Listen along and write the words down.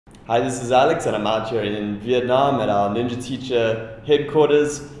Hi, this is Alex and I'm out here in Vietnam at our Ninja Teacher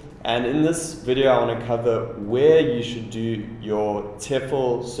headquarters, and in this video I want to cover where you should do your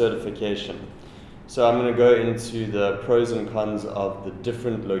TEFL certification. So I'm going to go into the pros and cons of the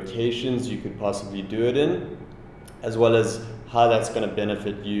different locations you could possibly do it in, as well as how that's going to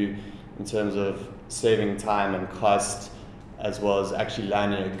benefit you in terms of saving time and cost, as well as actually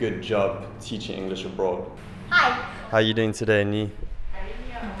landing a good job teaching English abroad. Hi. How are you doing today, Ni?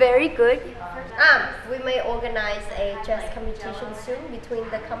 Very good. We may organize a chess competition soon between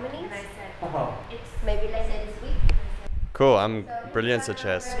the companies. Maybe later this week. Cool, I'm brilliant at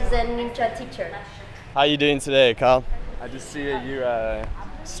chess. He's a ninja teacher. How are you doing today, Carl? I just see that you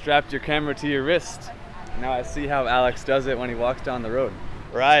strapped your camera to your wrist. Now I see how Alex does it when he walks down the road.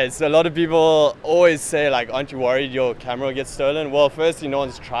 Right, so a lot of people always say, like, aren't you worried your camera gets stolen? Well, firstly, no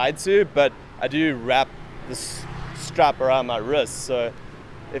one's tried to, but I do wrap this strap around my wrist, so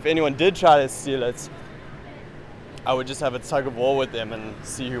if anyone did try to steal it, I would just have a tug of war with them and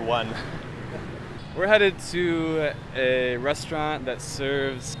see who won. We're headed to a restaurant that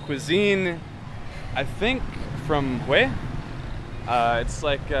serves cuisine, I think from Hue. It's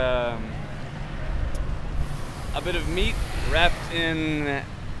like a bit of meat wrapped in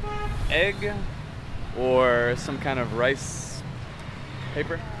egg or some kind of rice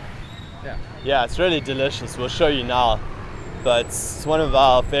paper. Yeah, it's really delicious. We'll show you now. But it's one of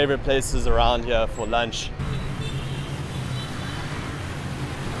our favorite places around here for lunch.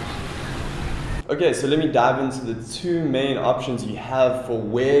 Okay, so let me dive into the two main options you have for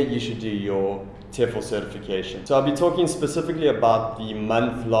where you should do your TEFL certification. So I'll be talking specifically about the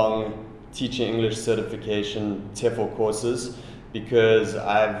month-long Teaching English certification TEFL courses, because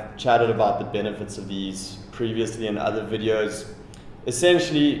I've chatted about the benefits of these previously in other videos.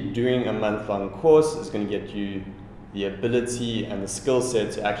 Essentially, doing a month-long course is going to get you the ability and the skill set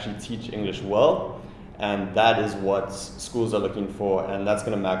to actually teach English well, and that is what schools are looking for, and that's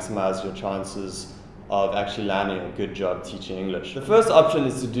going to maximize your chances of actually landing a good job teaching English. The first option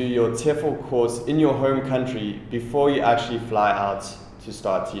is to do your TEFL course in your home country before you actually fly out to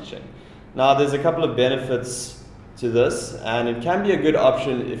start teaching. Now, there's a couple of benefits to this, and it can be a good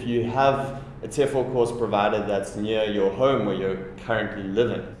option if you have a TEFL course provider that's near your home where you're currently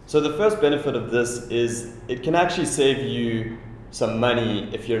living. So the first benefit of this is it can actually save you some money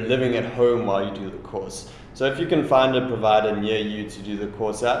if you're living at home while you do the course. So if you can find a provider near you to do the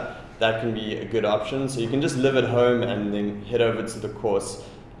course at, that can be a good option. So you can just live at home and then head over to the course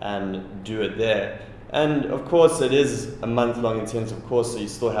and do it there. And of course, it is a month-long intensive course, so you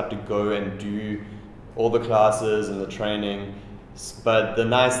still have to go and do all the classes and the training. But the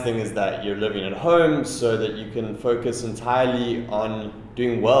nice thing is that you're living at home so that you can focus entirely on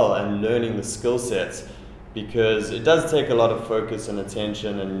doing well and learning the skill sets, because it does take a lot of focus and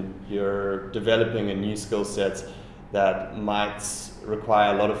attention, and you're developing a new skill set that might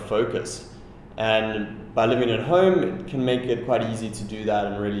require a lot of focus. And by living at home, it can make it quite easy to do that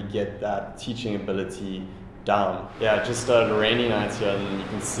and really get that teaching ability down. Yeah, it just started raining out here, and you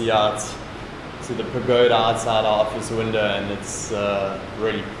can see out to the pagoda outside our office window, and it's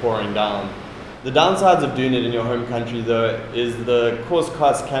really pouring down. The downsides of doing it in your home country, though, is the course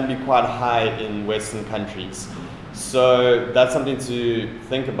costs can be quite high in Western countries. So that's something to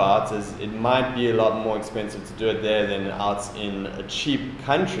think about, is it might be a lot more expensive to do it there than out in a cheap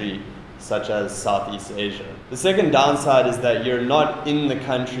country such as Southeast Asia. The second downside is that you're not in the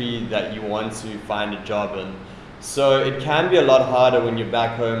country that you want to find a job in. So it can be a lot harder when you're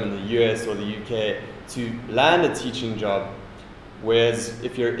back home in the US or the UK to land a teaching job. Whereas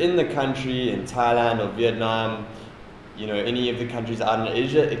if you're in the country, in Thailand or Vietnam, you know, any of the countries out in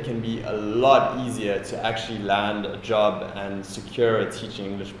Asia, it can be a lot easier to actually land a job and secure a teaching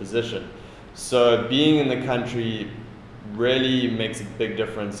English position. So being in the country really makes a big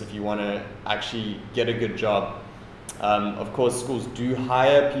difference if you want to actually get a good job. Of course, schools do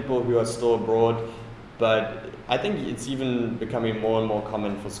hire people who are still abroad, but I think it's even becoming more and more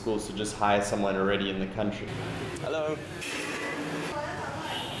common for schools to just hire someone already in the country. Hello.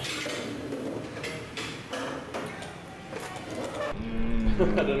 I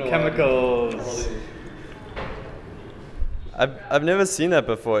don't know Chemicals. I've never seen that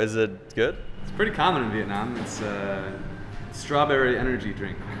before. Is it good? It's pretty common in Vietnam. It's a strawberry energy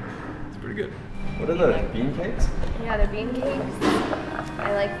drink. It's pretty good. What are those, bean cakes? Yeah, they're bean cakes.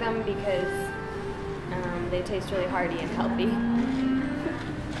 I like them because they taste really hearty and healthy.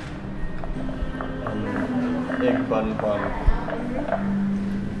 Egg bun.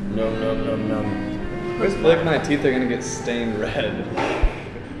 Nom nom nom nom. I just feel like my teeth are gonna get stained red.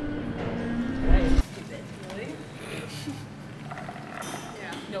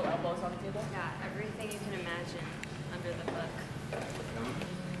 No still elbows on the table? Yeah, everything you can imagine under the book.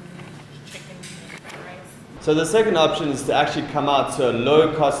 Chicken, fried rice. So the second option is to actually come out to a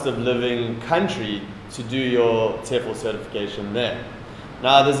low cost of living country to do your TEFL certification there.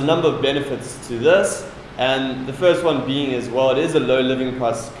 Now there's a number of benefits to this, and the first one being as well, it is a low living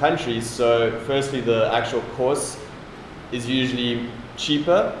cost country, so firstly the actual course is usually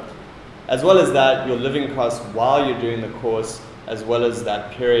cheaper, as well as that your living costs while you're doing the course, as well as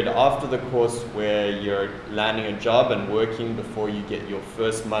that period after the course where you're landing a job and working before you get your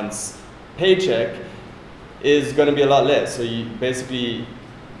first month's paycheck, is going to be a lot less. So you basically,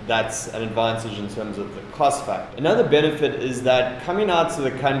 that's an advantage in terms of the cost factor. Another benefit is that coming out to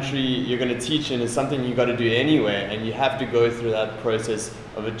the country you're going to teach in is something you got to do anyway, and you have to go through that process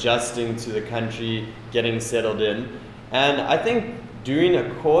of adjusting to the country, getting settled in. And I think doing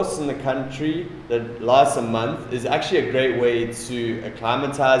a course in the country that lasts a month is actually a great way to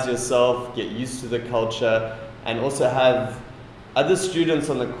acclimatize yourself, get used to the culture, and also have other students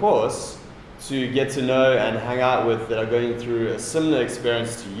on the course to get to know and hang out with that are going through a similar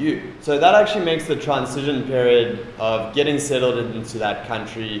experience to you. So that actually makes the transition period of getting settled into that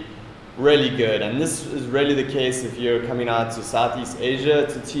country really good. And this is really the case if you're coming out to Southeast Asia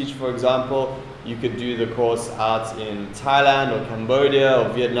to teach, for example. You could do the course out in Thailand or Cambodia or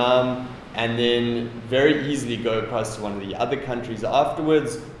Vietnam, and then very easily go across to one of the other countries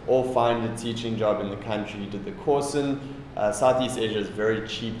afterwards, or find a teaching job in the country you did the course in. Southeast Asia is very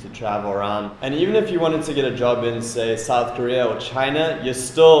cheap to travel around. And even if you wanted to get a job in, say, South Korea or China, you're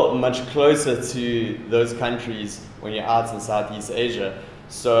still much closer to those countries when you're out in Southeast Asia.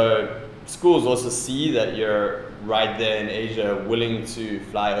 So schools also see that you're right there in Asia, willing to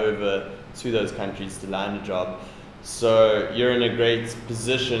fly over to those countries to land a job. So you're in a great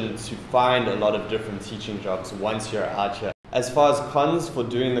position to find a lot of different teaching jobs once you're out here. As far as cons for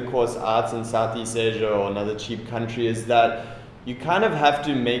doing the course out in Southeast Asia or another cheap country is that you kind of have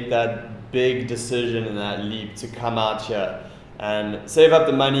to make that big decision and that leap to come out here and save up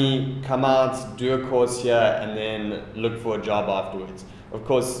the money, come out, do a course here, and then look for a job afterwards. Of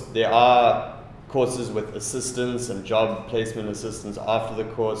course, there are courses with assistance and job placement assistance after the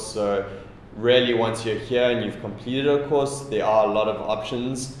course, so really once you're here and you've completed a course, there are a lot of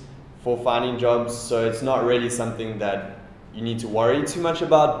options for finding jobs, so it's not really something that you need to worry too much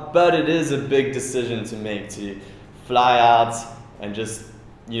about, but it is a big decision to make, to fly out and just,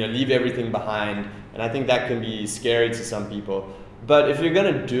 you know, leave everything behind, and I think that can be scary to some people. But if you're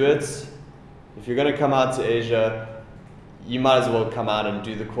going to do it, if you're going to come out to Asia, you might as well come out and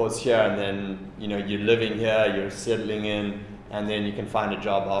do the course here, and then, you know, you're living here, you're settling in, and then you can find a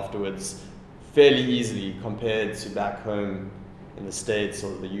job afterwards fairly easily compared to back home in the States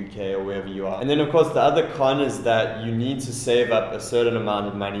or the UK or wherever you are. And then of course the other con is that you need to save up a certain amount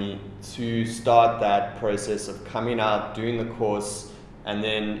of money to start that process of coming out, doing the course, and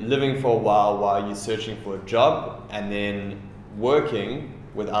then living for a while you're searching for a job, and then working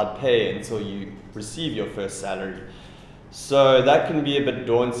without pay until you receive your first salary. So that can be a bit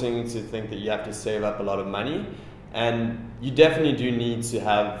daunting to think that you have to save up a lot of money, and you definitely do need to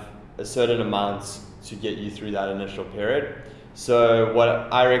have a certain amount to get you through that initial period. So what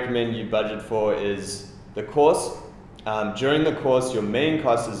I recommend you budget for is the course. During the course, your main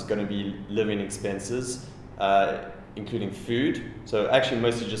cost is going to be living expenses, including food. So actually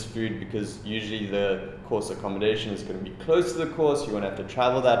mostly just food, because usually the course accommodation is going to be close to the course. You won't have to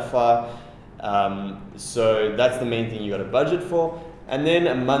travel that far. So that's the main thing you got to budget for. And then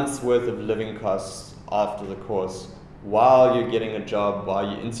a month's worth of living costs after the course, while you're getting a job, while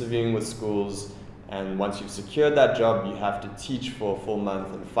you're interviewing with schools. And once you've secured that job, you have to teach for a full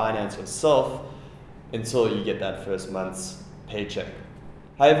month and finance yourself until you get that first month's paycheck.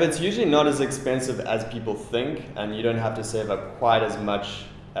 However, it's usually not as expensive as people think, and you don't have to save up quite as much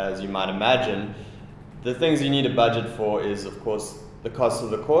as you might imagine. The things you need to budget for is, of course, the cost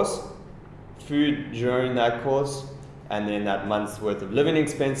of the course, food during that course, and then that month's worth of living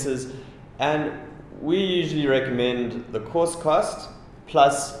expenses. And we usually recommend the course cost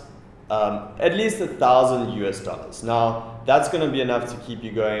plus at least $1,000 US. Now, that's going to be enough to keep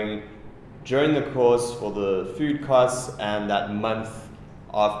you going during the course for the food costs and that month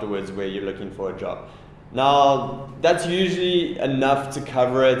afterwards where you're looking for a job. Now, that's usually enough to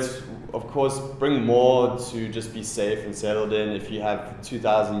cover it. Of course, bring more to just be safe and settled in. If you have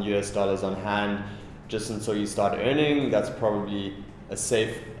 $2,000 US on hand just until you start earning, that's probably a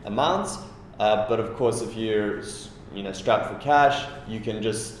safe amount. But of course, if you're strapped for cash, you can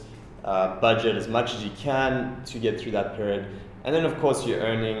just budget as much as you can to get through that period. And then of course you're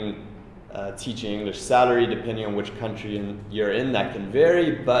earning teaching English salary, depending on which country you're in, that can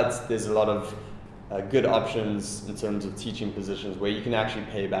vary, but there's a lot of good options in terms of teaching positions where you can actually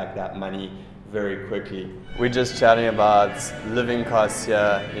pay back that money very quickly. We're just chatting about living costs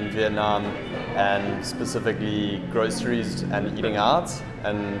here in Vietnam and specifically groceries and eating out.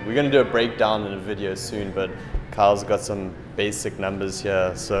 And we're going to do a breakdown in a video soon, but Kyle's got some basic numbers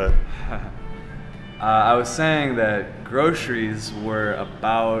here. So I was saying that groceries were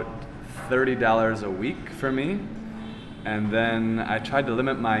about $30 a week for me. And then I tried to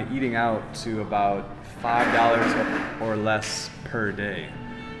limit my eating out to about $5 or less per day.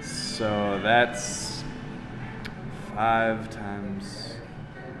 So that's 5 times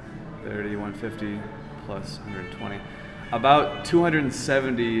 30, 150 plus 120. About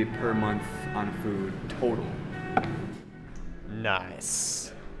 270 per month on food total.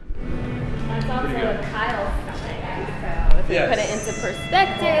 nice. That's also Kyle's stomach. So if we put it into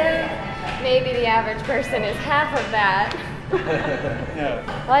perspective, maybe the average person is half of that.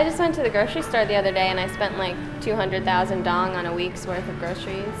 Well, I just went to the grocery store the other day and I spent like 200,000 dong on a week's worth of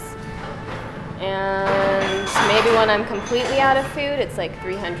groceries. And maybe when I'm completely out of food, it's like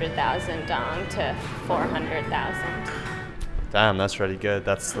 300,000 dong to 400,000. Damn, that's really good.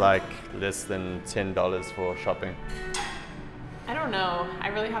 That's like less than $10 for shopping. I don't know. I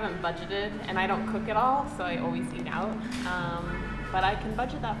really haven't budgeted, and I don't cook at all, so I always eat out. But I can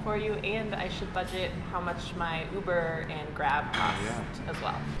budget that for you, and I should budget how much my Uber and Grab cost as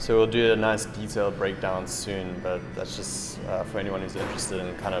well. So we'll do a nice detailed breakdown soon, but that's just for anyone who's interested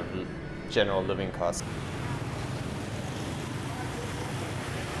in kind of general living costs.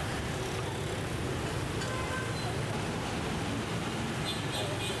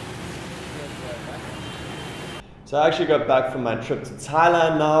 So I actually got back from my trip to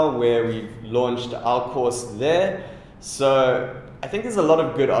Thailand now, where we've launched our course there. So I think there's a lot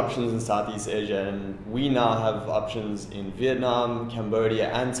of good options in Southeast Asia, and we now have options in Vietnam,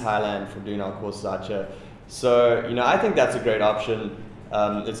 Cambodia, and Thailand for doing our courses out here. So, you know, I think that's a great option.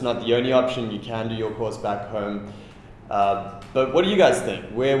 It's not the only option. You can do your course back home. But what do you guys think?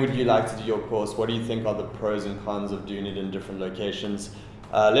 Where would you like to do your course? What do you think are the pros and cons of doing it in different locations?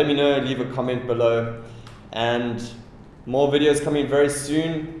 Let me know, leave a comment below. And more videos coming very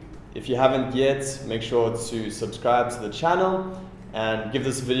soon. If you haven't yet, make sure to subscribe to the channel and give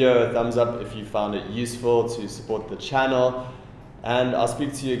this video a thumbs up if you found it useful to support the channel. And I'll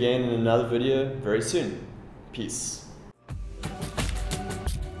speak to you again in another video very soon. Peace.